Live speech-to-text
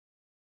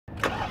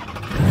We'd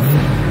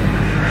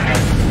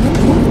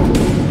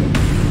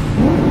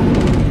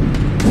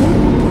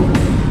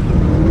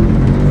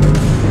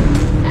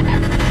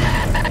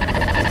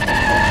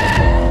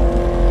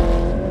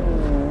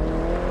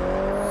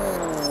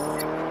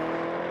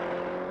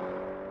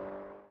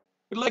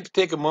like to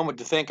take a moment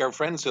to thank our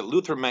friends at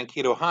Luther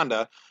Mankato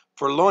Honda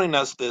for loaning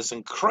us this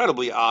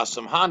incredibly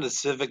awesome Honda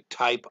Civic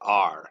Type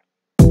R.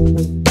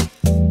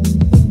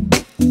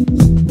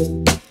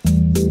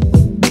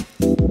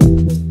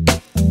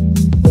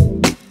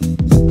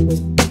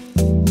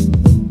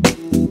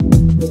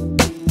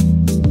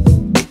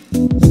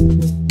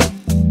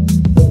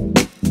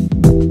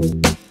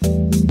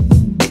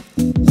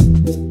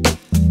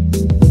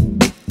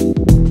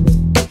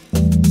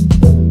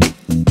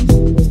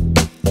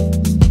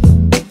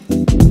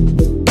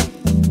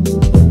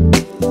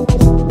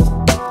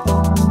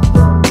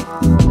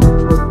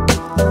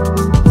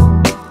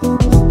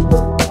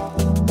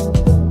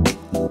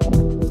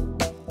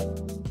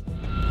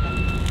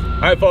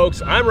 Hi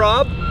folks, I'm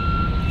Rob.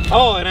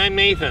 Oh, and I'm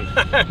Nathan.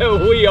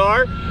 We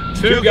are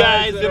Two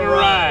Guys in a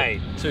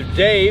Ride.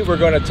 Today we're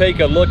going to take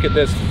a look at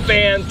this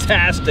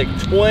fantastic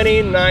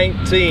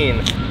 2019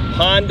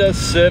 Honda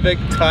Civic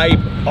Type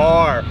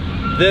R.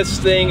 This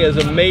thing is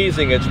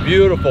amazing, it's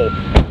beautiful.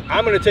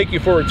 I'm going to take you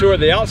for a tour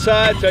of the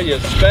outside, tell you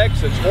its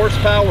specs, its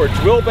horsepower, its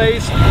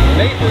wheelbase.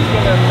 Nathan's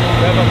going to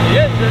rev up the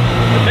engine,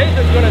 and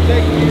Nathan's going to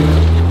take you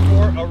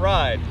for a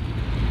ride.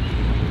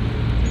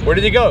 Where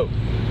did he go?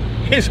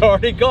 He's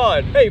already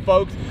gone. Hey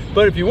folks,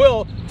 but if you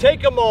will,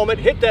 take a moment,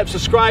 hit that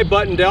subscribe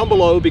button down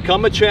below,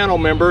 become a channel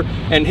member,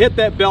 and hit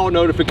that bell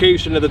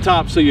notification at the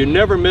top so you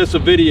never miss a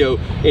video,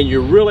 and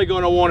you're really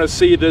going to want to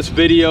see this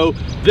video.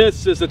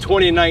 This is the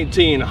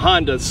 2019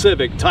 Honda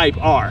Civic Type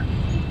R.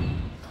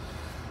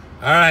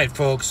 All right,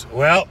 folks.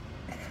 Well,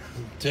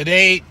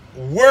 today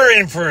we're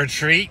in for a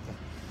treat.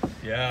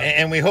 Yeah.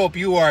 And we hope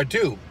you are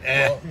too.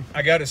 Well,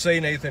 I got to say,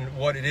 Nathan,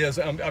 what it is,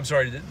 I'm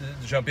sorry to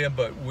jump in,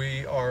 but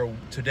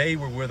today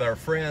we're with our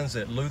friends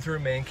at Luther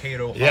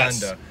Mankato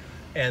Honda.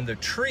 And the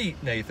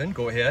treat, Nathan,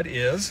 go ahead,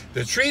 is?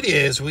 The treat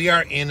is we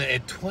are in a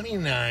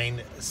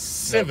 29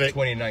 Civic.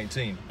 No,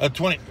 2019. What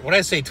did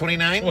I say,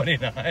 29?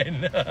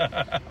 29.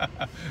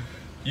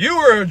 You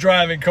were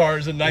driving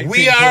cars in 1929.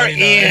 We are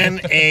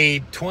in a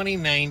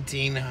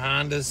 2019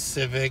 Honda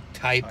Civic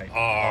Type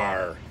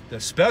R. The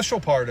special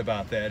part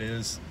about that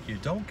is you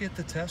don't get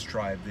to test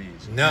drive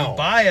these. No. You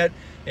buy it,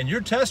 and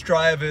your test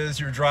drive is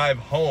your drive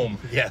home.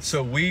 Yes.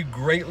 So we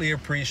greatly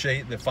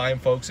appreciate the fine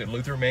folks at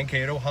Luther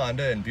Mankato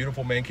Honda in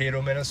beautiful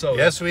Mankato, Minnesota.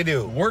 Yes, we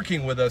do.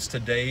 Working with us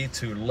today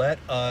to let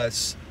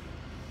us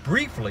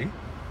briefly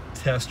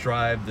test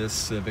drive this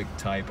Civic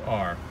Type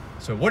R.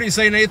 So what do you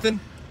say,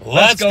 Nathan?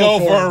 Let's go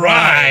for a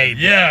ride.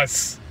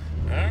 Yes.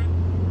 All right.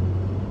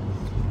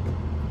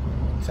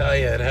 Tell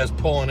you, it has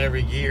pull in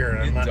every gear.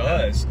 And it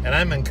does. And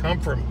I'm in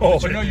comfort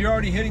mode. But you know, you're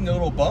already hitting the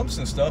little bumps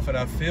and stuff, and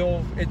I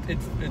feel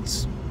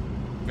it's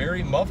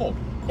very muffled,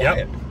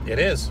 quiet. Yep, it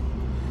is.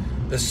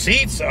 The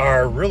seats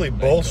are really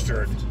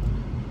bolstered.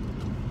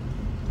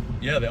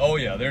 Yeah, oh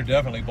yeah, they're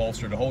definitely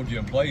bolstered to hold you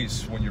in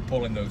place when you're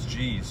pulling those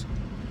G's.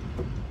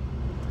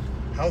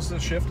 How's the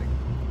shifting?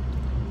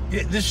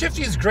 The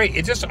shifting is great.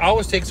 It just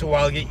always takes a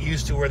while to get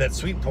used to where that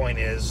sweet point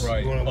is,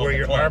 right? Where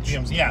your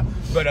RPMs. Yeah,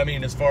 but I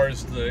mean, as far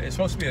as it's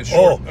supposed to be a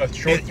short throw.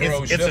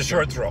 It's a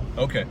short throw.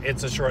 Okay,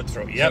 it's a short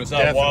throw. Yep, so it's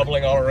not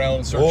wobbling all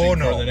around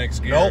searching for the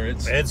next gear. Nope.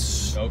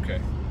 It's okay.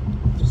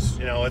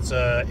 You know, it's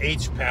a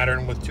H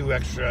pattern with 2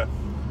 extra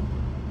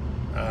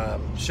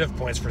shift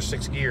points for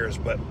 6 gears,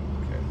 but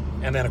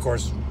and then of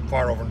course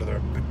far over to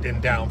the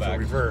and down for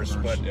reverse.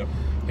 But you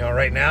know,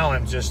 right now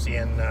I'm just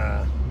in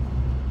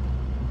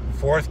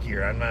 4th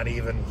gear. I'm not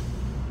even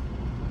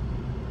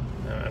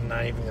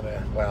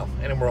gonna, well,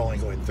 and we're only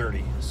going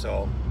 30,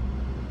 so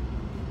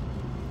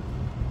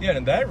yeah,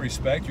 in that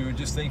respect you would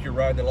just think you're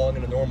riding along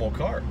in a normal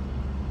car.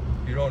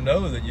 You don't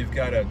know that you've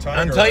got a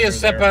timer until you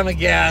step on the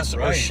gas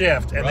or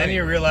shift, and then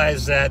you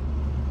realize that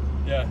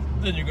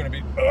then you're going to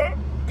be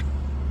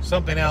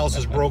something else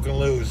is broken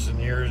loose,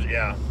 and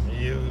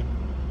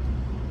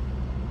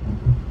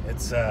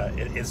it's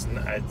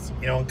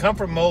you know, in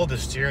comfort mode the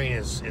steering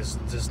is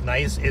just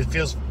nice. It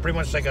feels pretty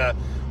much like a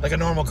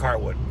normal car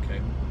would.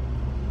 Okay.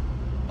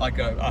 Like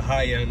a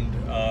high end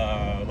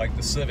like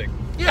the Civic.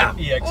 Yeah.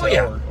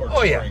 EXL or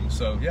Touring.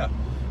 So yeah.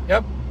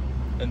 Yep.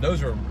 And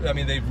those are, I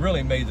mean, they've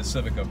really made the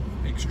Civic an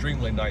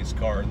extremely nice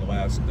car in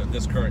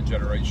this current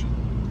generation.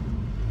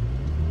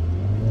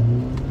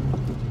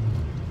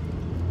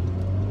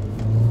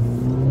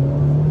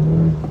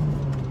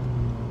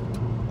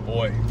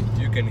 Boy,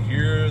 you can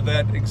hear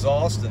that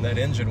exhaust and that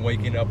engine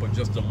waking up with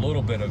just a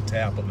little bit of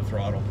tap of the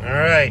throttle. All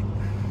right.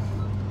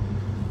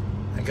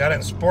 I got it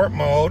in sport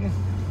mode.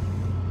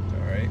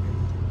 All right.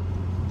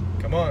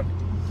 Come on.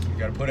 You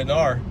got to put it in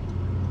R.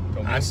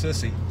 Don't be a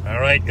sissy.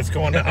 All right, it's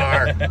going to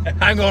R.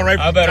 I'm going right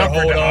from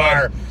comfort to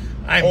R.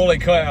 Holy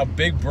cow, a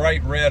big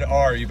bright red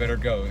R. You better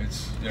go.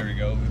 There you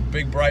go.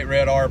 Big bright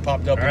red R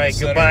popped up. All right,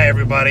 goodbye,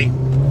 everybody.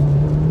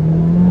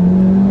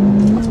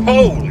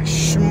 Holy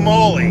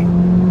schmoly!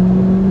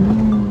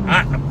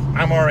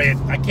 sorry,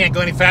 I can't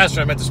go any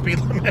faster. I'm at the speed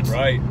limit.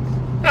 Right.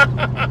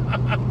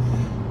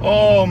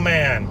 Oh,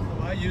 man.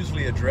 Well, I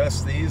usually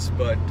address these,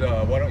 but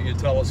why don't you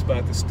tell us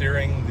about the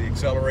steering, the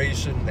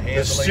acceleration, the handling?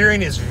 The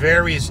steering is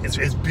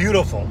it's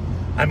beautiful.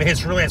 I mean,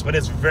 it's really nice, but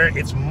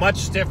it's much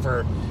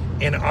stiffer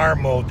in R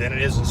mode than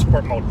it is in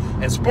sport mode.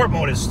 And sport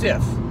mode is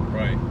stiff.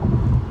 Right.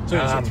 So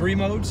is it 3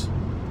 modes?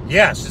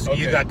 Yes. Okay.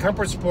 You got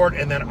comfort, sport,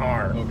 and then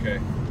R. Okay.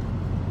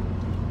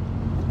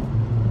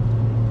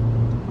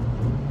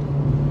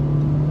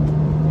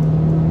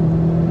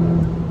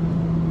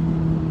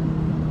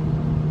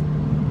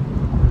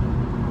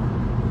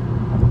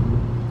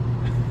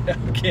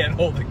 Can't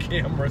hold the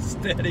camera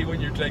steady when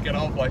you're taking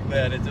off like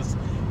that.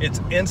 It's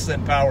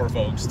instant power,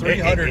 folks.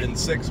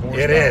 306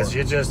 horsepower. It is.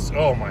 You just,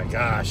 oh my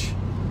gosh.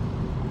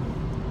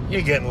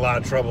 You get in a lot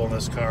of trouble in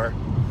this car.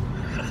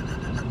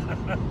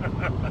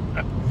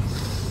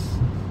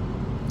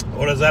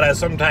 What is that I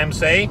sometimes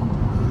say?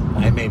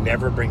 I may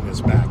never bring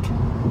this back.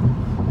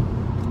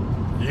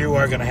 You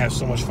are going to have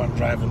so much fun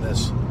driving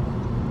this.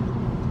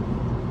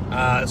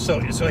 So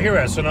here we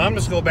are. So now I'm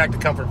just going to go back to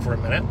comfort for a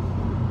minute.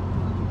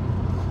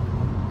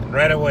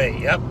 Right away,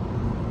 yep.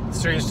 The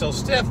steering's still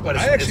stiff, but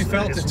I actually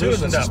felt it too in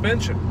the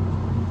suspension.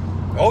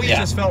 Oh yeah, it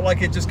just felt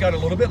like it just got a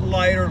little bit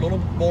lighter, a little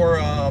more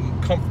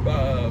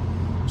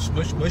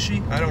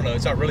mushy. I don't know.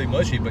 It's not really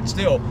mushy, but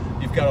still,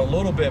 you've got a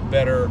little bit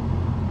better.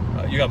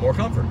 You got more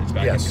comfort. It's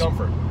back in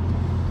comfort.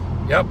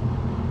 Yep.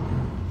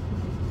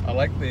 I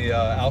like the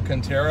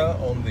Alcantara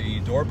on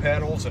the door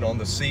panels and on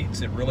the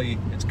seats.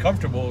 It's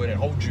comfortable and it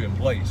holds you in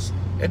place.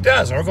 It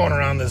does. We're going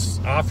around this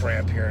off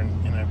ramp here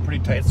in a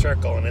pretty tight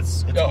circle, and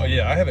it's oh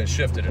yeah, I haven't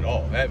shifted at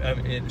all. I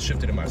haven't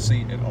shifted in my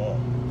seat at all.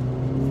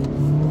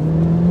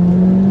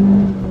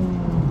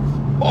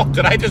 Oh,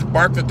 did I just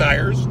bark the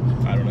tires?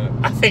 I don't know.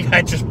 I think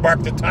I just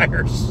barked the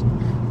tires.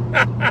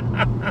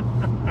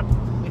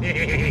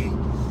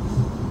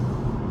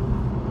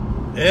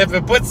 If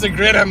it puts the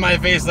grit on my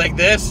face like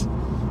this,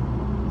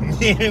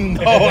 you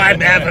know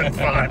I'm having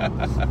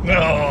fun.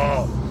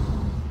 No.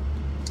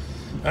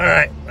 All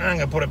right, I'm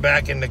gonna put it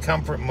back into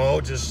comfort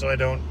mode just so I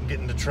don't get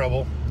into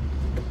trouble.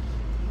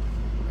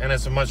 And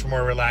it's a much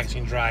more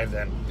relaxing drive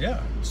then.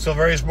 Yeah. Still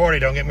very sporty,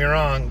 don't get me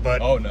wrong, but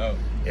oh no,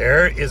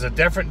 there is a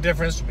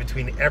difference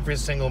between every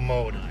single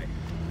mode.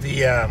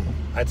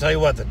 I tell you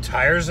what, the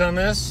tires on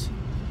this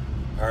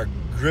are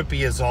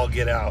grippy as all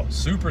get out.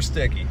 Super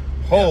sticky.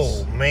 Oh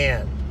yes.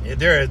 Man,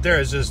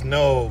 there is just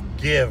no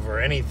give or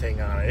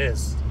anything on it. It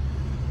is.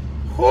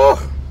 Whew.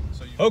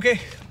 Okay,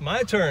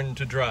 my turn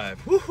to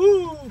drive.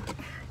 Woohoo!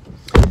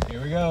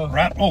 Here we go.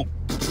 Right. Oh.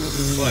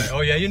 What?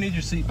 Oh yeah, you need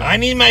your seatbelt. I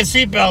need my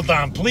seatbelt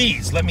on,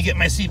 please. Let me get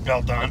my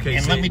seatbelt on, okay,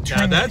 and let me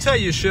turn. Now that's how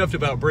you shift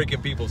about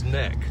breaking people's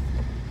neck.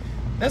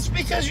 That's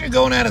because you're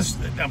going at a.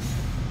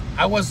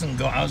 I was going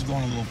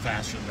a little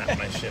faster than that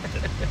when I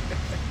shifted.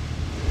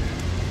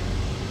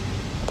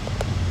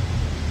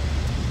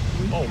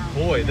 Oh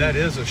boy, that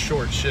is a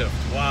short shift.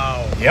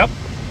 Wow. Yep.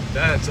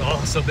 That's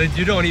awesome.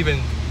 You don't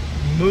even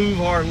move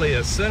hardly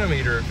a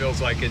centimeter, it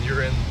feels like, and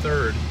you're in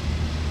third.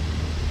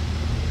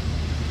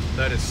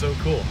 That is so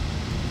cool.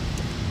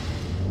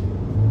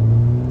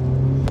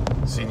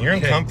 See, you're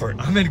in comfort.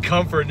 I'm in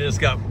comfort and it's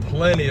got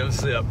plenty of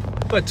zip.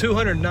 But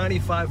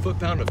 295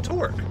 foot-pound of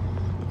torque.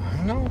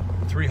 I know.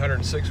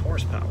 306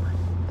 horsepower.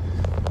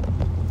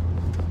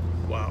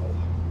 Wow.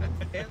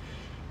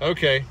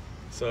 Okay,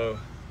 so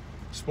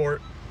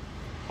Sport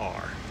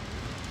R.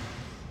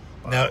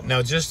 Wow.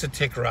 Now, just to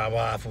tick Rob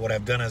off, what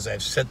I've done is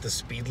I've set the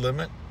speed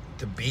limit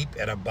to beep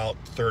at about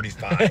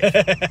 35.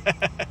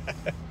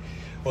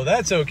 Well,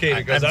 that's okay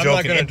because I'm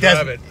not going to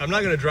drive it. I'm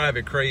not going to drive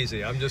it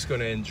crazy. I'm just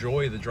going to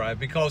enjoy the drive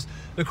because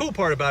the cool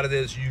part about it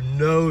is you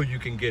know you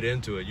can get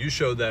into it. You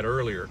showed that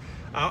earlier.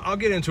 I'll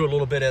get into it a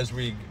little bit as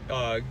we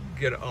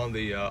get on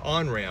the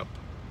on-ramp.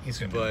 He's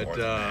going to do more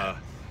than that.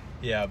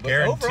 Yeah, but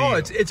overall,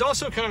 it's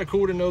also kind of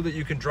cool to know that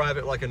you can drive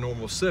it like a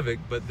normal Civic,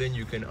 but then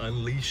you can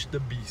unleash the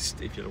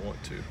beast if you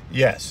want to.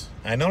 Yes.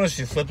 I noticed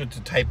you flipped it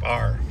to Type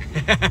R.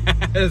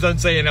 As I'm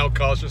saying how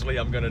cautiously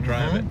I'm going to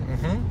drive it.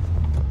 Mm-hmm.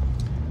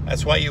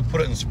 That's why you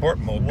put it in sport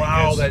mode.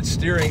 Wow, that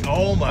steering.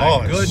 Oh,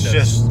 my goodness. It's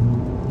just...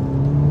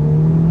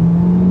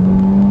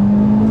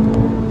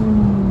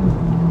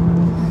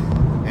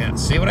 Yeah,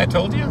 see what I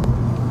told you?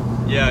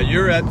 Yeah,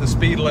 you're at the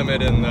speed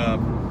limit in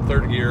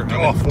third gear.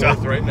 I'm in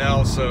fourth right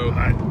now, so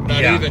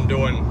not even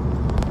doing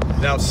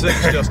now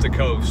 6 just to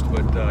coast,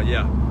 but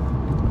yeah.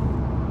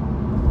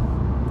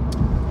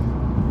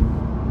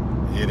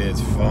 It is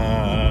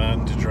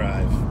fun to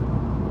drive.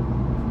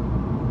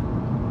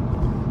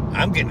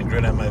 I'm getting a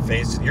grin on my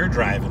face and you're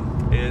driving.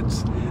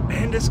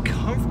 It's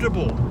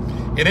comfortable.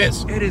 It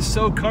is. It is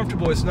so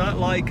comfortable. It's not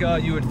like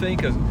you would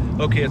think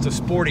of, okay, it's a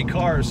sporty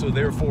car, so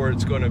therefore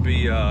it's going to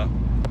be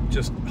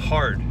just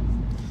hard.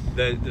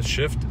 The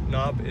shift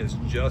knob is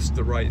just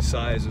the right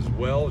size as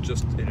well,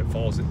 and it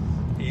falls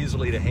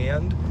easily to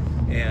hand.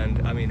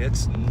 And I mean,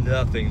 it's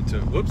nothing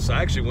to, whoops,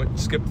 I actually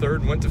skipped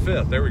third and went to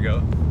fifth. There we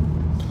go.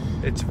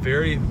 It's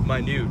very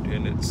minute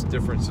in its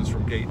differences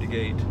from gate to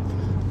gate.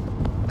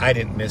 I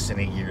didn't miss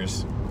any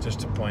gears, just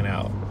to point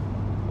out.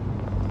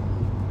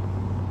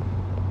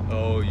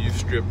 Oh, you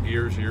stripped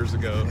gears years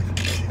ago.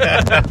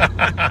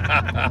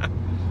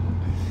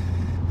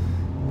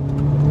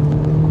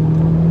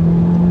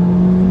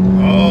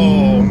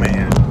 Oh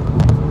man.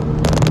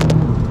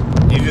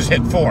 You just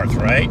hit fourth,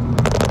 right?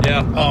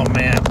 Yeah. Oh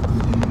man.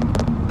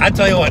 I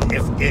tell you what,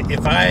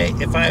 if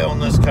I own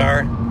this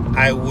car,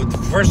 I would,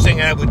 first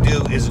thing I would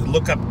do is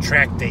look up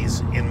track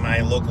days in my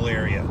local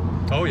area.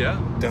 Oh yeah.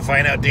 To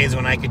find out days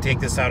when I could take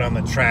this out on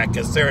the track,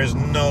 because there is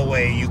no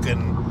way you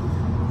can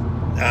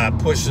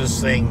push this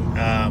thing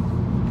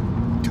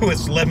to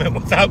its limit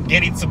without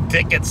getting some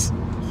tickets.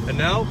 And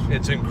now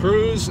it's in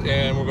cruise,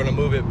 and we're going to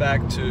move it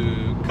back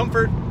to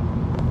comfort.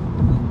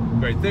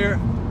 Right there.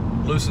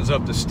 Loosens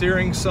up the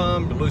steering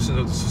some, loosens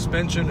up the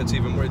suspension. It's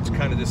even more, it's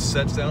kind of just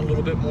sets down a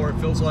little bit more, it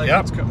feels like.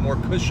 Yep. It's got more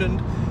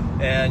cushioned,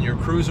 and you're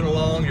cruising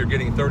along. You're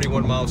getting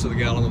 31 miles to the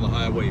gallon on the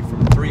highway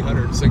from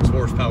 306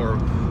 horsepower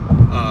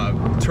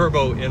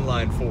turbo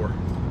inline 4.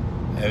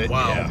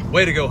 Wow. Yeah.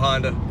 Way to go,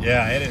 Honda.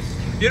 Yeah, it is.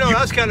 You know,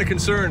 I was kind of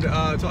concerned,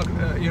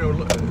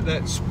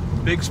 that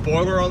big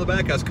spoiler on the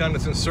back, I was kind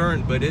of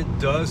concerned, but it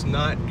does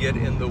not get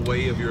in the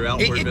way of your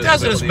outward It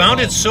doesn't. It's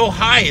mounted so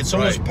high, it's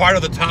almost Right. part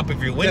of the top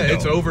of your window. Yeah,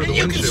 it's over the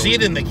You windshield. can see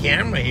it in the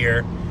camera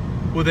here.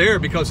 Well, there,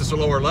 because it's a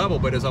lower level,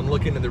 but as I'm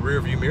looking in the rear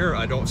view mirror,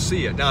 I don't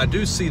see it. Now, I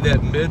do see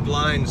that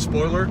midline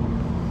spoiler,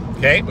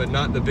 Okay. but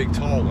not the big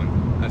tall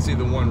one. I see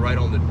the one right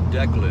on the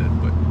deck lid,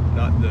 but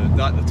not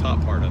the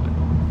top part of it.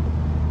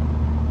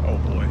 Oh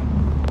boy,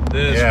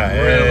 this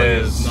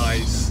really is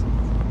nice.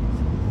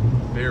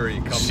 Very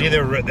comfortable. See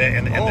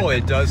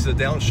it does the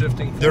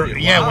downshifting for you.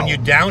 Yeah, Wow. when you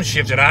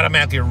downshift, it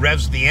automatically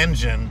revs the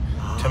engine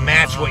to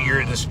match what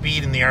the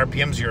speed and the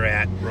RPMs you're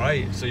at.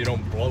 Right, so you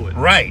don't blow it.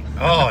 Right.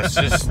 Oh, it's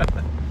just.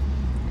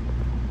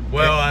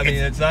 Well, I mean,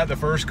 it's not the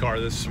first car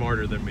that's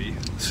smarter than me.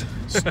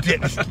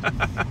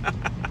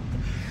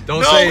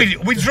 Don't No, say.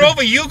 we drove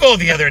a Yugo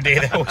the other day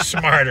that was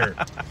smarter.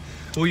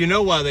 Well, you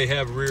know why they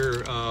have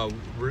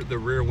the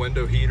rear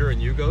window heater in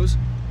Yugos?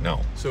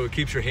 No. So it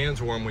keeps your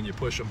hands warm when you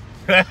push them.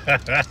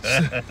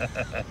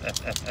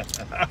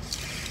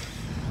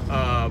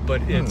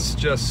 But it's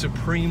just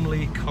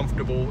supremely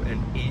comfortable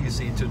and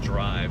easy to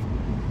drive.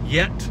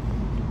 Yet,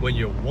 when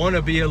you want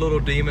to be a little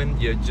demon,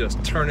 you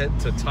just turn it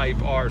to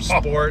Type R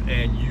Sport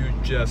and you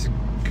just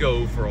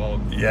go for all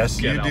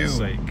Yes, you do.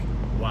 sake.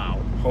 Wow.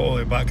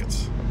 Holy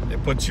buckets.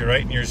 It puts you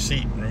right in your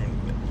seat.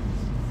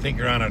 I think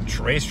you're on a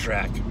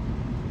racetrack.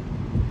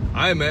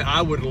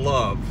 I would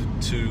love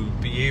to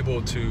be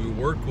able to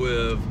work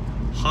with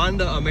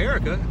Honda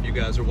America. If you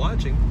guys are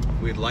watching,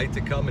 we'd like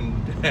to come and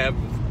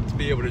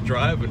be able to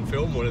drive and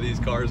film one of these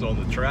cars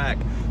on the track.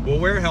 We'll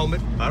wear a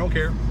helmet. I don't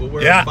care. We'll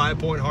wear a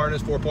 5-point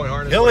harness, 4-point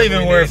harness. He'll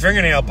even wear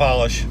fingernail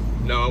polish.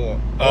 No, I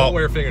won't. I won't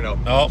wear fingernail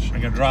polish. Oh,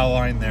 I'm going to draw a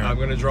line there. I'm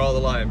going to draw the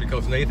line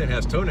because Nathan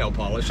has toenail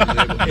polish. And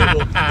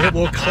it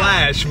will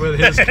clash with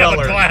his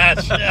color. It'll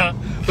clash, yeah.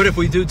 But if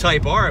we do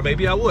Type R,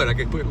 maybe I would. I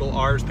could put little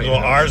R's painted.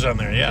 Little R's on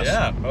there, yes.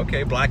 Yeah,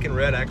 okay, black and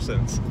red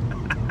accents.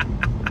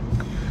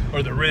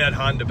 Or the red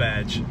Honda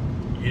badge.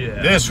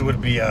 Yeah. This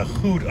would be a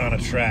hoot on a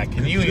track.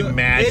 Can you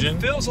imagine?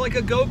 It feels like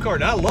a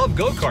go-kart. I love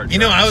go-kart. You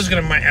know, I was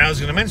gonna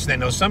mention that.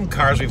 Now, some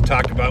cars we've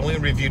talked about. We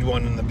reviewed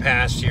one in the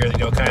past year. You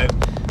know, kind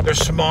of, they're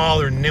small,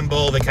 they're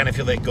nimble, they kind of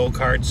feel like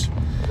go-karts.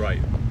 Right.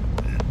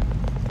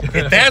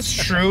 If that's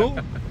true,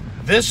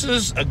 this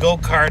is a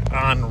go-kart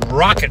on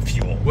rocket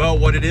fuel. Well,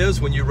 what it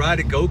is, when you ride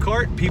a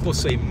go-kart, people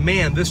say,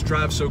 "Man, this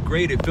drives so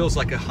great. It feels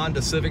like a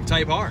Honda Civic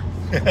Type R."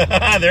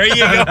 There you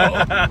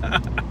go.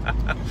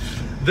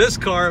 This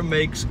car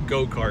makes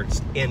go-karts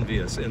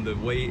envious in the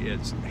way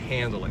it's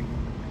handling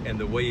and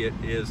the way it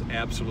is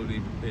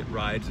absolutely, it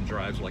rides and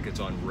drives like it's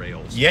on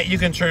rails. Yet you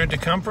can turn it to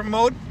comfort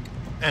mode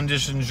and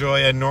just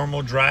enjoy a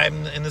normal drive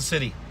in the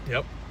city.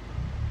 Yep.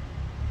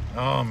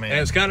 Oh, man. And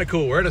it's kind of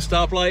cool. We're at a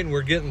stoplight and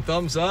we're getting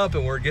thumbs up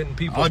and we're getting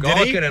people did he?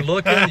 gawking and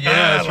looking.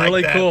 Yeah, it's like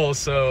really that. cool.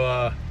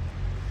 So,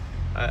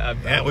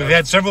 We've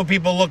had several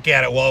people look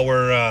at it while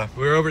we're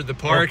over at the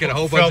park, we're and a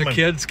whole bunch filming. of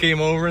kids came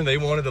over and they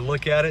wanted to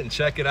look at it and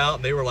check it out,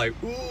 and they were like,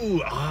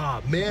 "Ooh,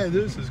 man,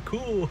 this is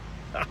cool."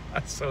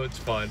 So it's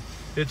fun.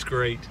 It's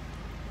great.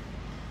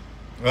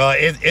 Well,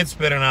 it's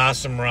been an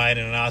awesome ride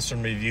and an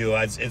awesome review.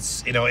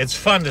 It's you know, it's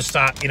fun to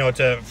stop, you know,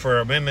 for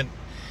a minute.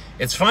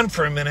 It's fun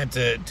for a minute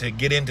to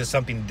get into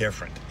something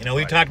different. You know,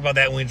 we talked about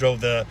that when we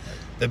drove the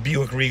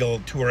Buick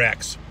Regal Tour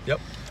X. Yep.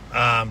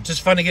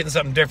 Just fun to get into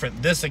something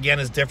different. This, again,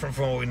 is different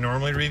from what we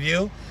normally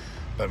review.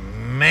 But,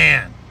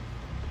 man,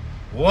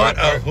 what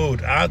a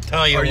hoot. I'll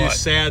tell you what. Are you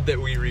sad that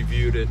we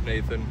reviewed it,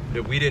 Nathan?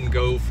 That we didn't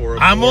go for a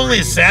I'm only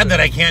boring sad that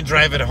I can't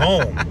drive it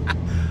home.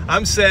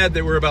 I'm sad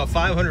that we're about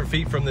 500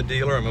 feet from the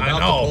dealer. I'm about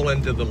to pull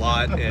into the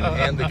lot and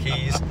hand the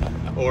keys,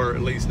 or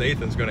at least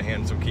Nathan's going to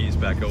hand some keys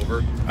back over.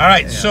 All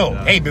right, so,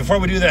 hey, before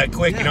we do that,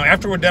 quick, you know,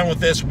 after we're done with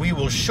this, we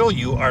will show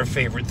you our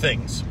favorite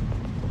things.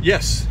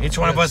 Yes. Each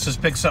one of us has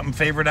picked something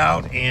favorite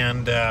out,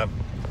 and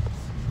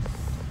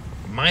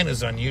mine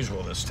is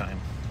unusual this time.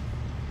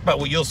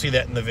 But you'll see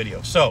that in the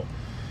video. So,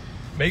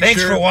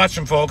 Thanks for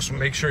watching, folks.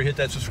 Make sure you hit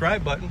that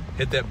subscribe button,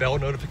 hit that bell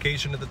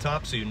notification at the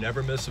top so you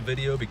never miss a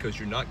video, because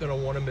you're not going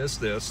to want to miss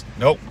this.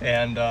 Nope.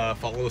 And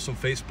follow us on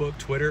Facebook,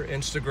 Twitter,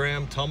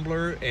 Instagram,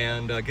 Tumblr,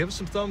 and give us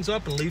some thumbs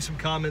up and leave some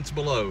comments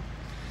below.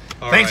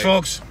 Thanks,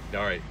 folks.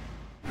 All right.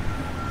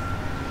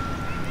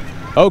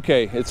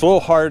 Okay, it's a little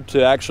hard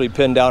to actually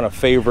pin down a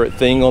favorite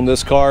thing on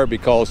this car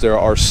because there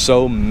are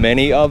so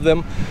many of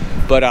them,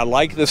 but I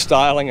like the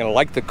styling and I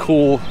like the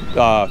cool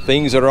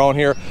things that are on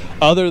here,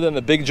 other than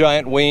the big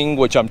giant wing,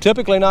 which I'm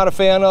typically not a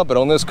fan of, but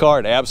on this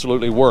car it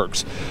absolutely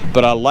works.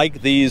 But I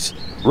like these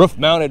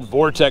roof-mounted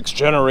vortex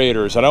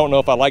generators. I don't know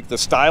if I like the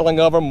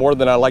styling of them more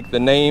than I like the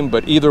name,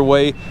 but either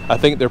way, I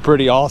think they're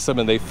pretty awesome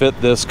and they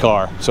fit this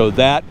car. So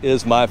that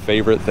is my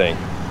favorite thing.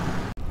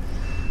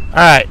 All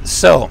right,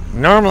 so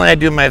normally I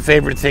do my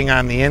favorite thing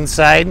on the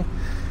inside,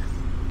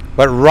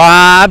 but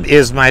Rob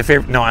is my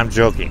favorite. No, I'm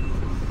joking.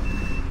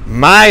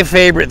 My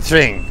favorite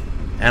thing,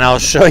 and I'll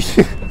show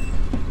you.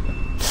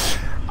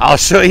 I'll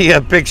show you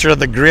a picture of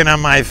the grin on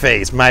my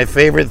face. My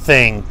favorite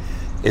thing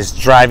is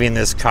driving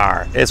this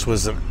car. This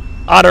was an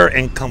utter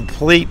and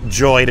complete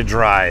joy to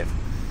drive.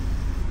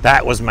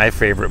 That was my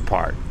favorite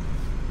part.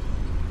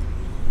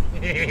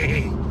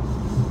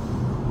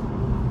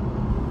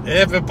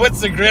 If it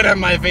puts the grin on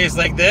my face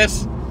like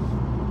this,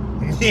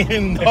 you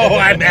know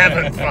I'm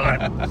having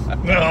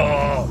fun.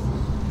 No.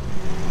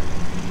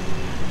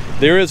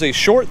 There is a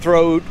short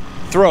throw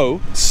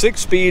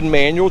 6-speed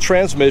manual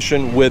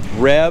transmission with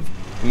rev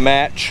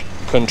match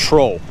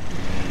control.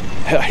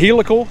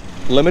 Helical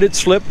limited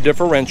slip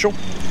differential.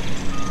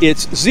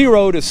 Its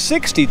 0 to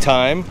 60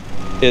 time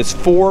is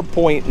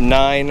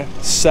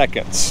 4.9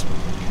 seconds.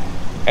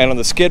 And on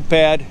the skid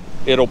pad,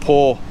 it'll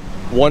pull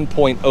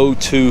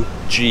 1.02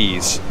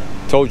 G's.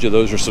 Told you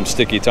those are some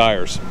sticky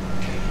tires.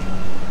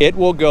 It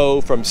will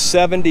go from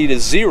 70 to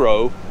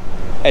 0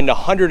 and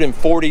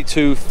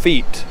 142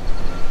 feet.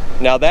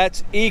 Now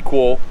that's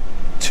equal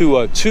to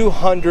a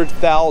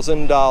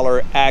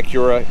 $200,000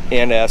 Acura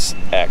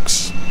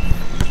NSX.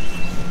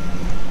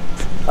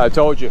 I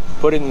told you,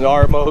 put it in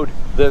R mode,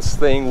 this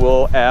thing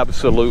will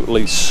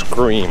absolutely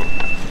scream.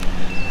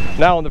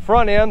 Now on the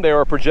front end, there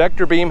are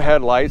projector beam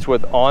headlights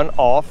with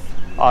on-off,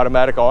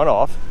 automatic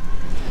on-off.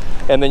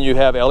 And then you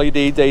have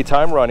LED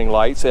daytime running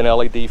lights and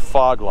LED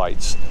fog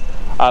lights.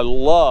 I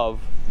love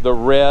the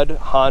red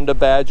Honda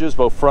badges,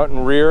 both front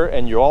and rear,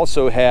 and you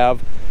also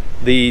have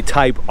the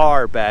Type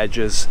R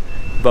badges,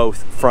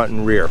 both front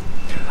and rear.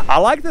 I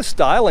like the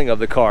styling of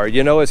the car.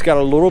 You know, it's got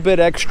a little bit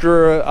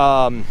extra,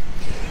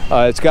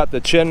 it's got the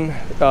chin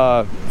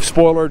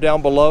spoiler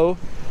down below,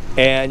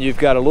 and you've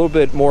got a little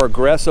bit more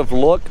aggressive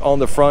look on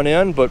the front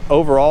end, but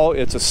overall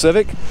it's a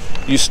Civic.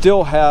 You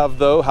still have,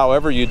 though,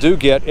 however, you do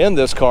get in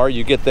this car,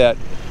 you get that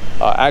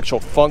actual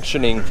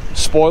functioning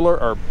spoiler,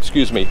 or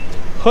excuse me,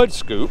 hood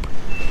scoop.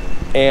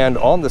 And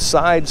on the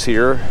sides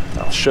here,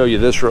 I'll show you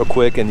this real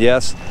quick, and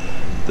yes,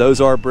 those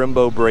are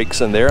Brembo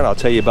brakes in there, and I'll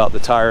tell you about the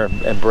tire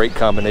and brake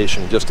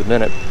combination in just a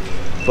minute.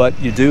 But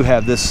you do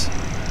have this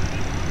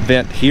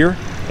vent here,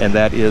 and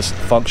that is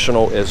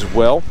functional as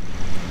well.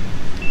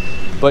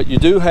 But you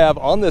do have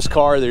on this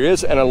car, there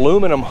is an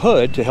aluminum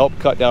hood to help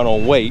cut down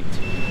on weight.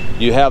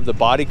 You have the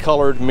body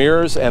colored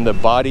mirrors and the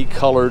body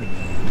colored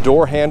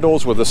door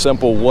handles with a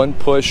simple one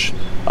push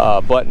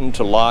button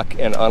to lock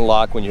and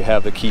unlock when you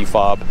have the key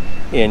fob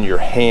in your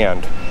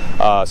hand.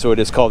 So it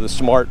is called the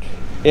Smart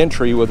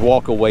Entry with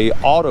walk-away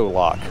auto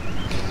lock.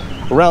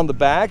 Around the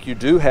back, you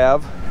do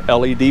have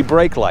LED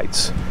brake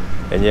lights.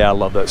 And yeah, I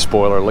love that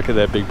spoiler. Look at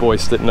that big boy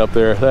sitting up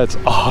there. That's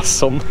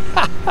awesome.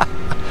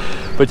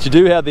 But you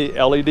do have the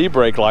LED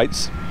brake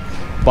lights,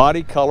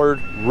 body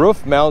colored,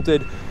 roof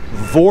mounted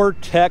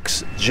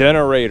vortex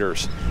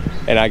generators.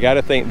 And I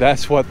gotta think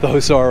that's what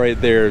those are right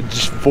there,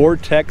 just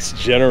vortex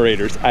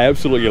generators. I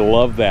absolutely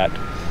love that.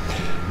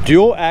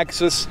 Dual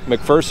axis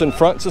McPherson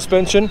front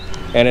suspension,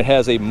 and it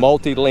has a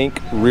multi-link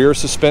rear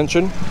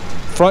suspension.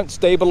 Front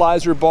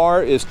stabilizer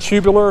bar is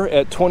tubular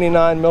at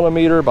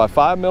 29mm by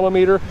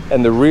 5mm,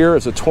 and the rear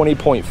is a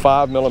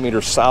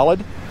 20.5mm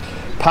solid.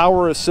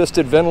 Power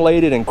assisted,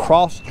 ventilated, and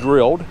cross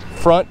drilled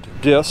front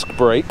disc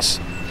brakes,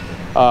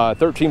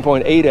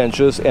 13.8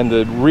 inches, and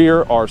the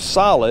rear are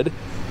solid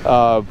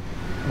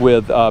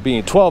with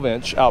being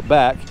 12-inch out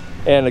back.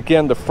 And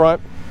again, the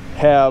front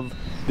have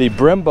the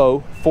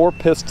Brembo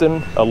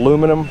 4-piston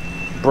aluminum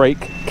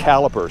brake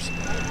calipers.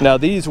 Now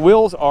these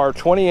wheels are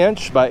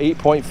 20-inch by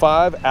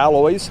 8.5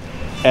 alloys,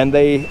 and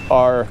they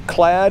are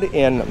clad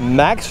in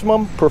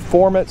maximum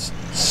performance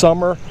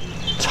summer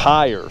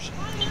tires.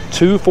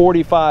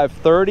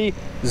 245/30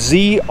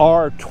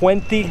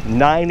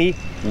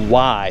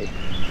 ZR2090Y.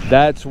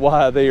 That's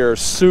why they are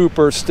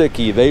super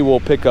sticky. They will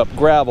pick up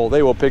gravel,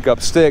 they will pick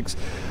up sticks,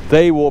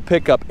 they will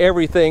pick up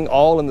everything,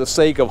 all in the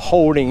sake of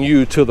holding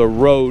you to the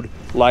road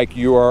like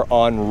you are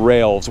on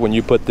rails when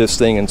you put this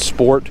thing in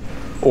sport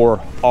or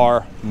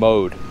R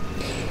mode.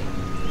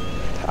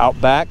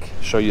 Out back,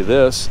 show you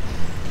this.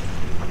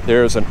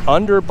 There's an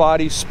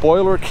underbody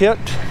spoiler kit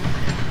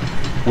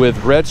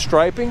with red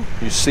striping.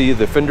 You see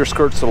the fender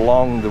skirts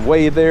along the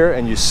way there,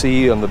 and you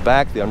see on the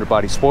back the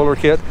underbody spoiler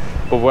kit.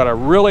 But what I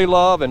really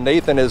love, and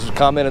Nathan has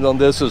commented on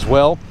this as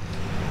well,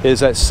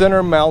 is that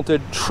center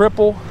mounted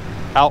triple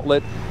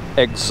outlet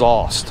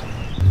exhaust.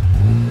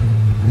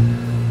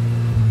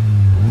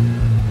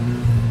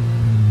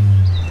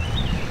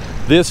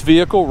 This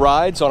vehicle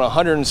rides on a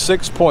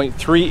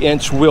 106.3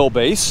 inch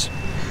wheelbase.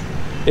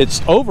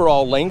 Its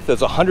overall length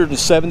is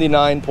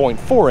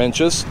 179.4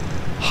 inches,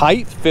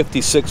 height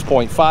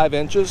 56.5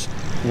 inches,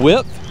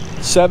 width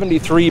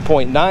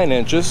 73.9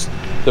 inches.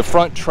 The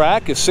front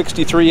track is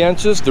 63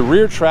 inches, the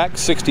rear track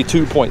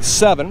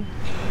 62.7,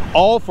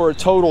 all for a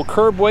total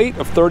curb weight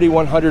of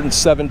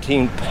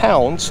 3,117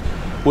 pounds,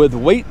 with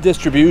weight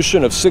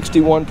distribution of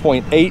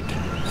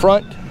 61.8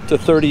 front to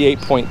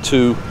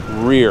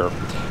 38.2 rear.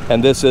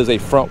 And this is a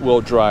front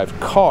wheel drive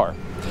car.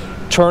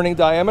 Turning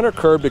diameter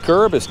curb to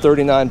curb is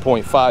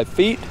 39.5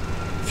 feet.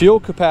 Fuel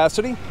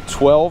capacity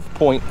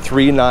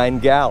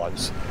 12.39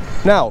 gallons.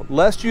 Now,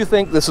 lest you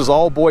think this is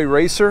all boy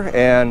racer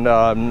and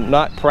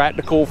not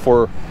practical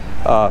for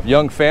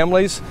young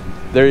families,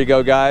 there you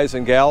go, guys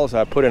and gals.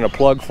 I put in a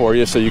plug for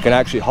you so you can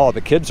actually haul the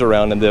kids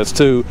around in this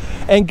too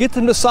and get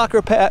them to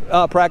soccer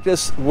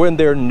practice when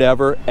they're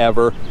never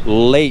ever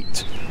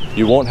late.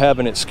 You won't have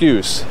an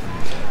excuse.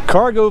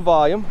 Cargo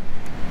volume,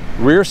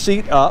 rear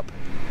seat up,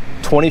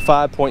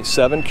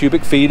 25.7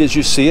 cubic feet as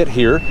you see it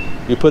here.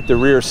 You put the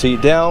rear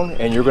seat down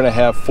and you're going to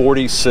have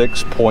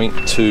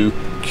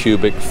 46.2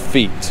 cubic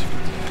feet.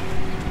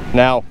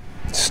 Now,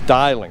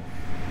 styling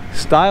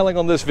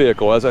on this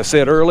vehicle, as I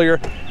said earlier,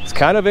 it's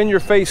kind of in your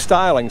face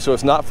styling, so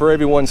it's not for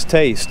everyone's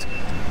taste,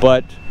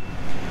 but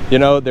you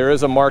know, there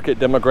is a market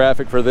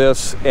demographic for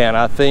this, and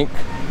I think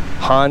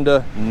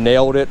Honda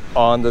nailed it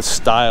on the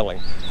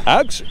styling.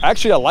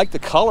 Actually, I like the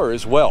color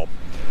as well,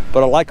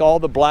 but I like all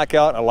the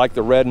blackout. I like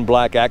the red and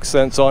black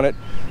accents on it.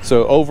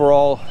 So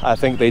overall, I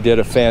think they did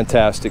a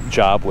fantastic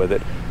job with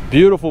it.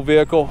 Beautiful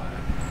vehicle,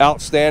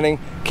 outstanding.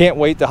 Can't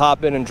wait to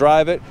hop in and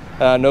drive it.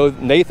 I know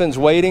Nathan's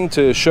waiting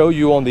to show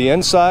you on the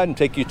inside and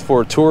take you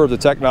for a tour of the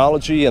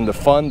technology and the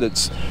fun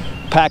that's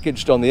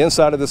packaged on the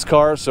inside of this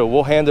car. So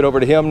we'll hand it over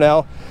to him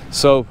now.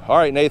 So, all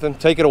right, Nathan,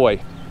 take it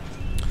away.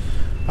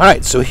 All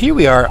right, so here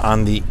we are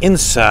on the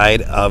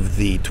inside of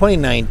the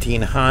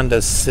 2019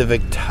 Honda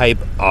Civic Type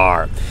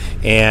R.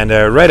 And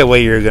right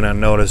away you're going to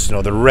notice, you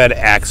know, the red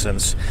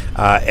accents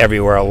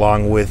everywhere,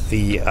 along with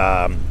the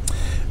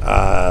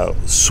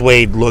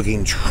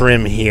suede-looking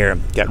trim here.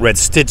 Got red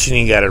stitching,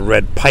 you got a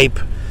red pipe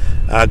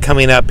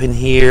coming up in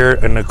here,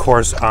 and of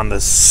course on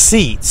the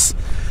seats,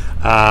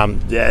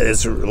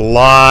 there's a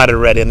lot of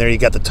red in there. You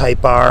got the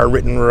Type R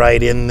written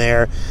right in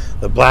there.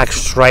 The black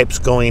stripes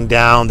going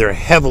down. They're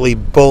heavily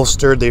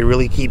bolstered. They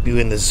really keep you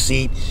in the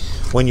seat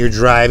when you're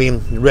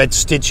driving. Red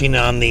stitching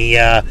on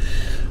the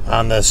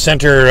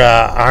center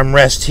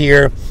armrest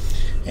here,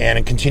 and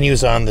it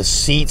continues on the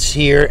seats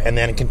here, and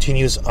then it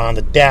continues on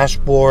the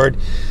dashboard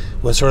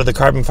with sort of the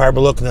carbon fiber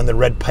look, and then the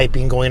red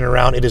piping going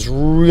around. It is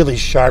really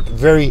sharp,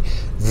 very,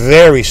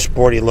 very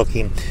sporty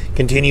looking.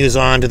 Continues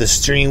on to the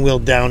steering wheel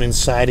down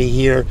inside of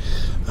here.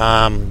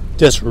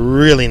 Just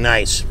really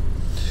nice.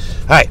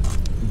 All right,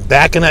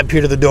 backing up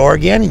here to the door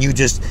again, you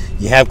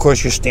have, of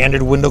course, your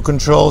standard window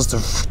controls.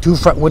 The two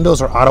front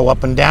windows are auto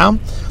up and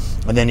down,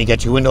 and then you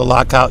got your window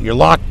lockout, your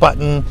lock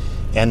button,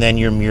 and then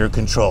your mirror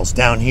controls.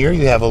 Down here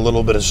you have a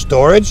little bit of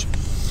storage.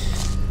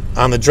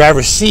 On the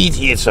driver's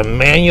seat, it's a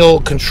manual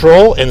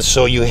control, and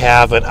so you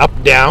have an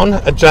up-down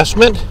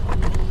adjustment,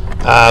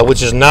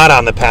 which is not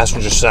on the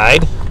passenger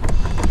side.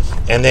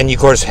 And then you,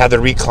 of course, have the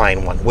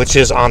recline one, which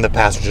is on the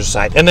passenger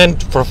side. And then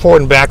for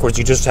forward and backwards,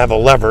 you just have a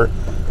lever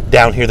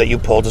down here that you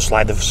pull to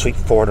slide the seat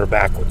forward or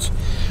backwards.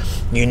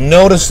 You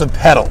notice the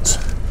pedals.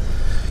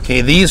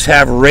 Okay, these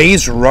have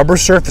raised rubber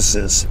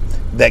surfaces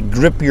that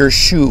grip your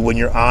shoe when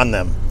you're on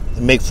them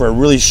and make for a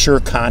really sure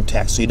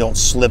contact so you don't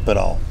slip at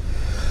all.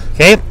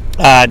 Okay.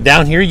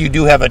 Down here you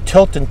do have a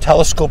tilt and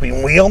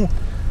telescoping wheel.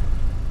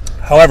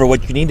 However,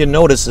 what you need to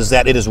notice is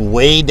that it is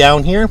way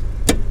down here.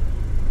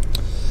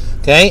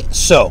 Okay,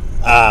 so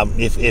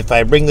if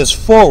I bring this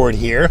forward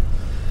here,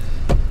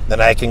 then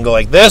I can go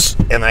like this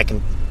and I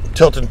can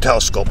tilt and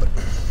telescope it.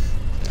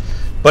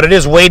 But it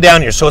is way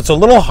down here, so it's a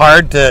little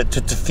hard to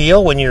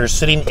feel when you're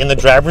sitting in the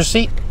driver's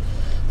seat.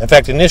 In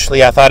fact,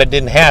 initially I thought it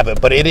didn't have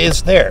it, but it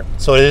is there.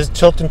 So it is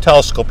tilt and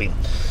telescoping.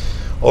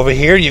 Over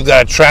here you've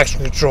got a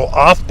traction control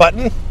off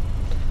button,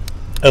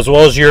 as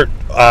well as your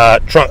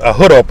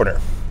hood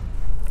opener.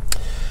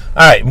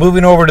 All right,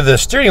 moving over to the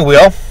steering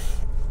wheel.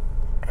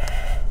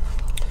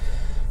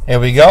 There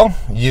we go.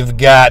 You've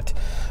got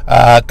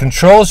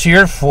controls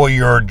here for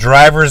your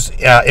driver's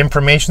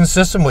information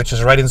system, which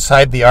is right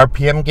inside the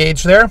RPM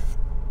gauge there.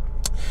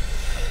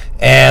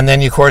 And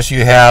then, of course,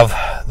 you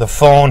have the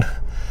phone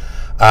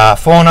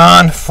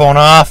on, phone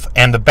off,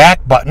 and the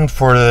back button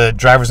for the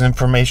driver's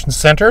information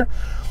center.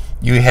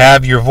 You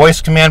have your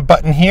voice command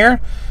button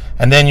here,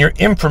 and then your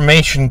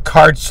information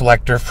card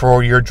selector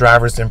for your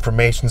driver's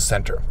information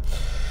center.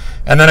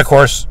 And then, of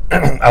course,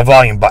 a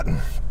volume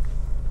button.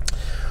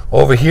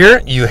 Over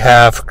here, you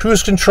have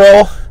cruise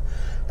control,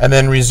 and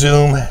then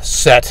resume,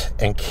 set,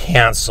 and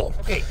cancel.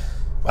 Okay.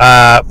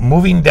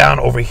 Moving down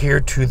over here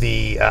to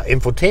the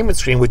infotainment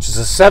screen, which is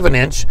a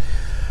 7-inch.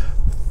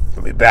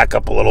 Let me back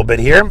up a little bit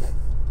here.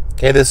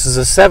 Okay, this is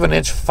a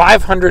 7-inch,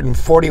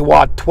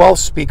 540-watt,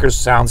 12-speaker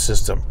sound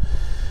system.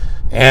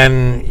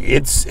 And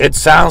it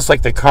sounds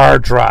like the car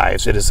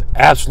drives. It is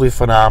absolutely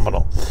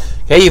phenomenal.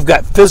 Okay, you've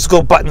got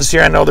physical buttons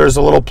here. I know there's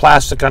a little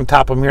plastic on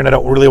top of them here, and I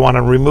don't really want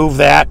to remove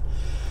that.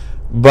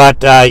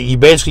 But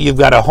you've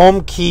got a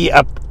home key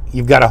up.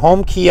 You've got a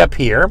home key up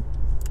here.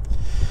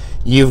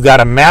 You've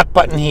got a map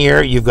button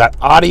here. You've got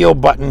audio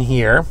button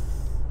here.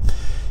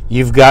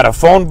 You've got a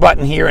phone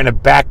button here and a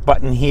back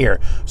button here.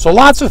 So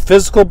lots of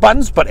physical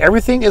buttons, but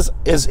everything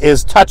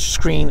is touch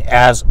screen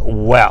as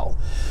well.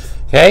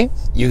 Okay,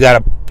 you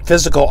got a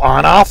physical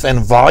on-off and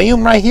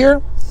volume right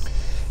here.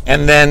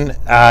 And then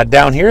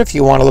down here, if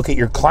you want to look at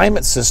your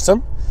climate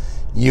system,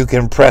 you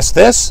can press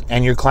this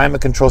and your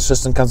climate control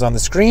system comes on the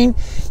screen.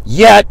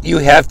 Yet you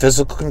have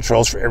physical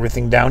controls for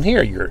everything down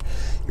here. Your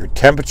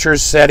temperature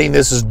setting.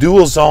 This is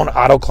dual zone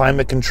auto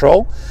climate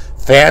control.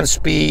 Fan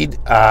speed.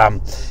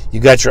 You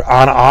got your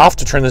on-off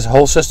to turn this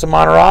whole system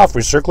on or off.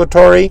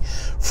 Recirculatory,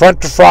 front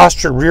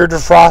defroster, rear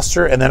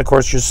defroster, and then of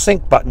course your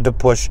sync button to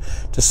push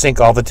to sync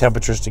all the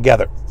temperatures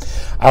together.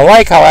 I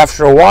like how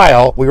after a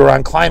while we were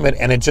on climate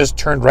and it just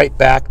turned right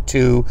back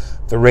to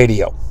the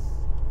radio.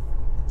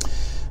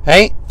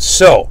 Okay,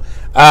 so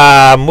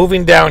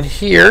moving down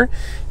here,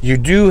 you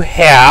do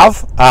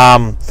have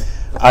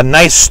a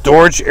nice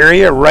storage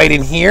area right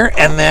in here,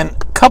 and then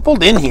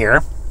coupled in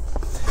here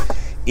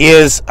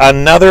is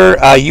another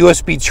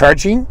USB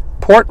charging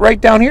port right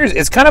down here.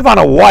 It's kind of on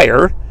a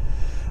wire,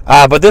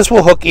 but this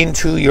will hook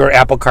into your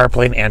Apple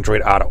CarPlay and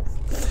Android Auto.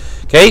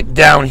 Okay,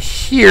 down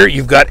here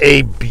you've got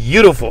a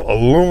beautiful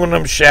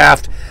aluminum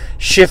shaft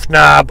shift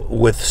knob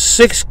with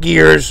 6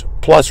 gears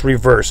plus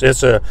reverse.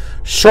 It's a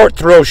short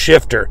throw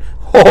shifter.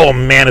 Oh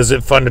man, is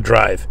it fun to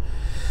drive.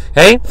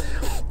 Okay,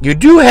 you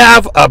do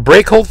have a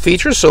brake hold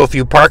feature, so if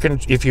you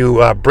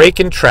brake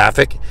in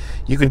traffic,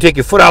 you can take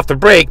your foot off the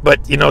brake,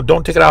 but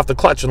don't take it off the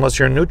clutch unless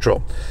you're in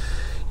neutral.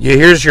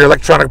 Here's your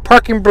electronic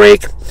parking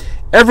brake.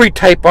 Every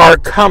Type R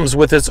comes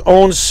with its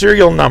own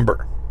serial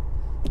number.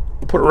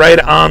 Put it right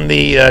on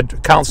the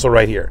console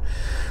right here.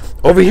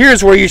 Over here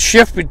is where you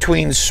shift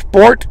between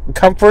Sport,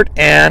 Comfort,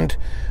 and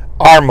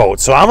R mode.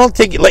 So I'm going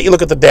to let you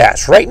look at the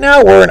dash. Right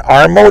now we're in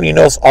R mode. You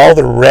notice all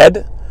the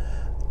red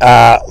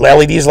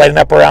LEDs lighting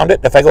up around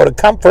it. If I go to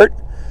Comfort,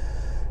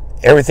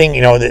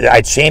 everything,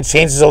 I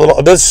changes a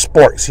little. This is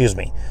Sport, excuse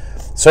me.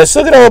 So I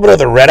still get a little bit of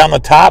the red on the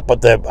top,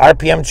 but the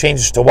RPM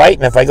changes to white.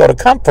 And if I go to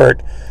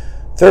Comfort,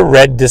 the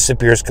red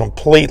disappears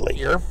completely.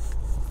 Here.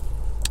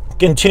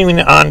 Continuing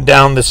on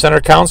down the center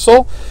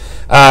console,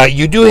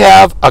 you do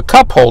have a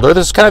cup holder.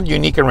 This is kind of a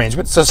unique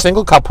arrangement. It's a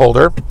single cup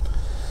holder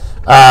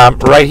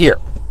right here.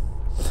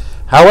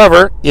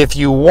 However, if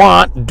you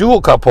want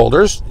dual cup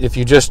holders, if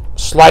you just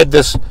slide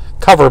this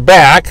cover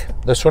back,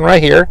 this one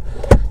right here,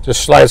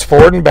 just slides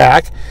forward and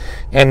back,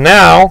 and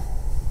now,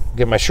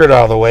 get my shirt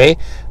out of the way,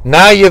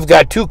 now you've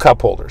got 2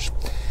 cup holders.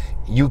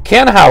 You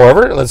can,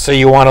 however, let's say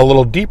you want a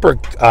little deeper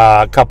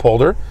cup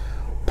holder,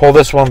 pull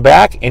this one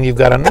back, and you've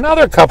got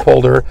another cup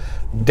holder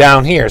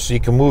down here, so you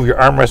can move your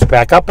armrest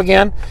back up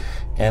again.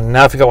 And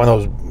now if you got one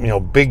of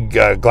those, big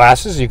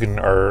glasses,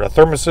 or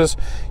thermoses,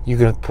 you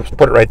can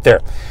put it right there.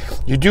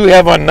 You do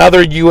have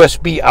another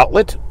USB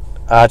outlet,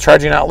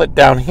 charging outlet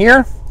down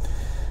here.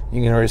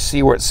 You can already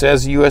see where it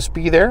says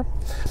USB there.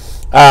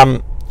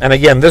 And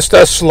again, this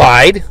does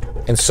slide,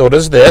 and so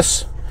does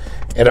this.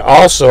 It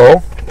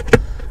also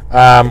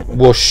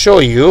will show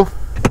you,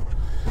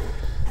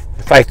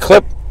 if I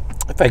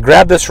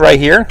grab this right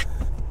here,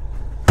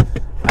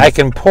 I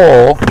can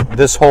pull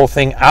this whole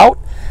thing out.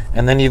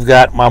 And then you've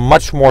got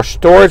much more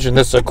storage, and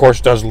this, of course,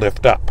 does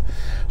lift up.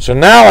 So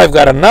now I've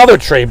got another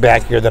tray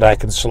back here that I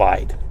can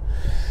slide.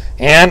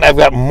 And I've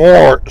got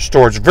more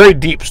storage, very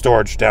deep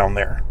storage down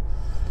there.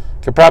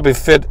 Could probably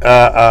fit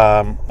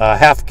a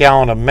half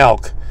gallon of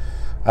milk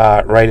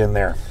right in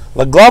there.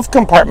 The glove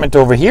compartment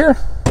over here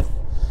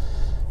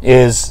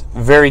is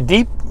very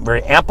deep,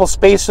 very ample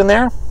space in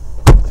there.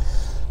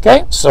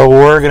 Okay, so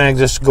we're going to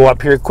just go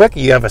up here quick.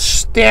 You have a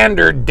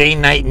standard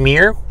day-night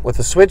mirror with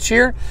a switch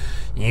here.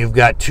 You've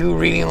got 2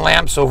 reading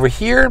lamps over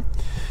here.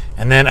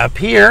 And then up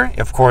here,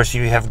 of course,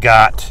 you have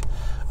got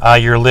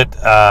your lit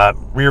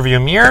rear view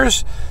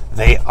mirrors.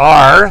 They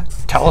are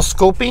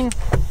telescoping.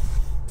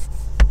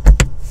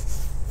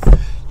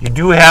 You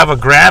do have a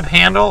grab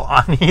handle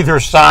on either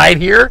side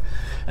here.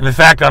 And in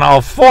fact, on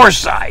all 4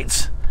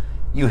 sides,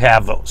 you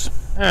have those.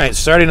 All right,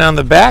 starting on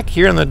the back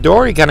here in the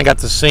door, you kind of got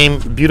the same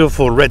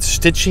beautiful red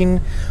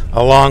stitching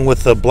along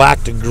with the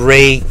black to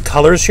gray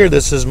colors here.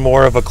 This is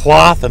more of a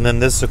cloth, and then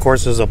this, of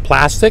course, is a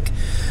plastic,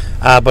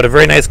 but a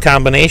very nice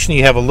combination.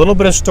 You have a little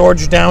bit of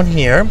storage down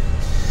here,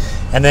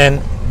 and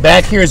then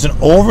back here is an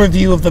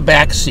overview of the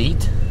back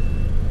seat.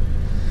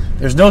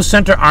 There's no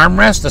center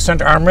armrest. The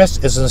center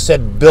armrest is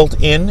instead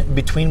built in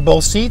between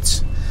both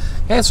seats.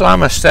 Okay, so I'm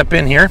going to step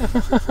in here.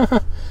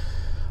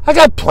 I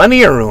got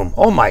plenty of room.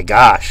 Oh my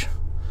gosh.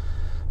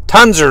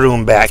 Tons of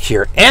room back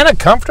here. And a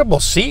comfortable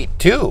seat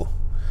too.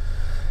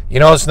 You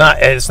know, it's not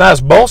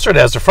as bolstered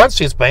as the front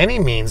seats by any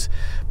means,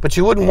 but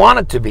you wouldn't want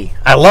it to be.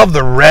 I love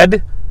the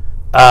red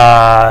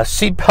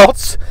seat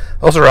belts.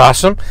 Those are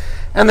awesome.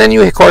 And then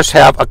you, of course,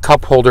 have a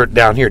cup holder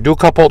down here. Dual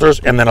cup holders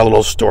and then a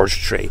little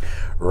storage tray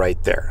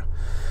right there.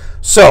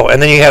 So,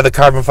 and then you have the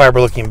carbon fiber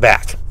looking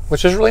back,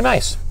 which is really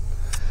nice.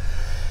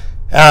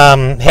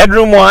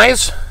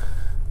 Headroom-wise,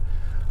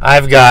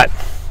 I've got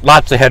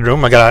lots of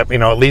headroom. I got,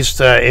 at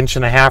least an inch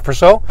and a half or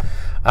so.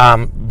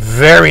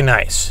 Very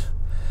nice.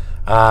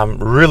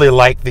 Really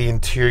like the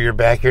interior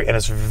back here, and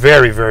it's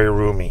very, very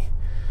roomy.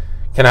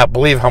 Cannot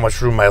believe how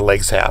much room my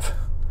legs have.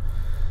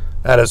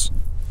 That is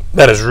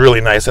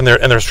really nice, and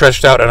they're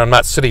stretched out, and I'm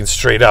not sitting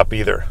straight up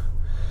either.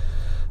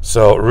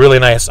 So really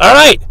nice. All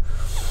right.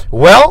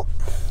 Well,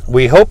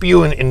 we hope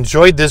you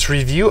enjoyed this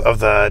review of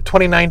the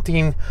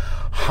 2019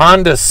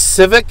 Honda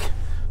Civic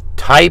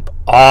Type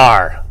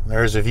R.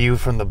 There's a view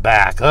from the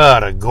back. Oh,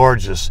 what a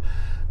gorgeous,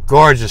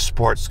 gorgeous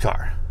sports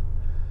car.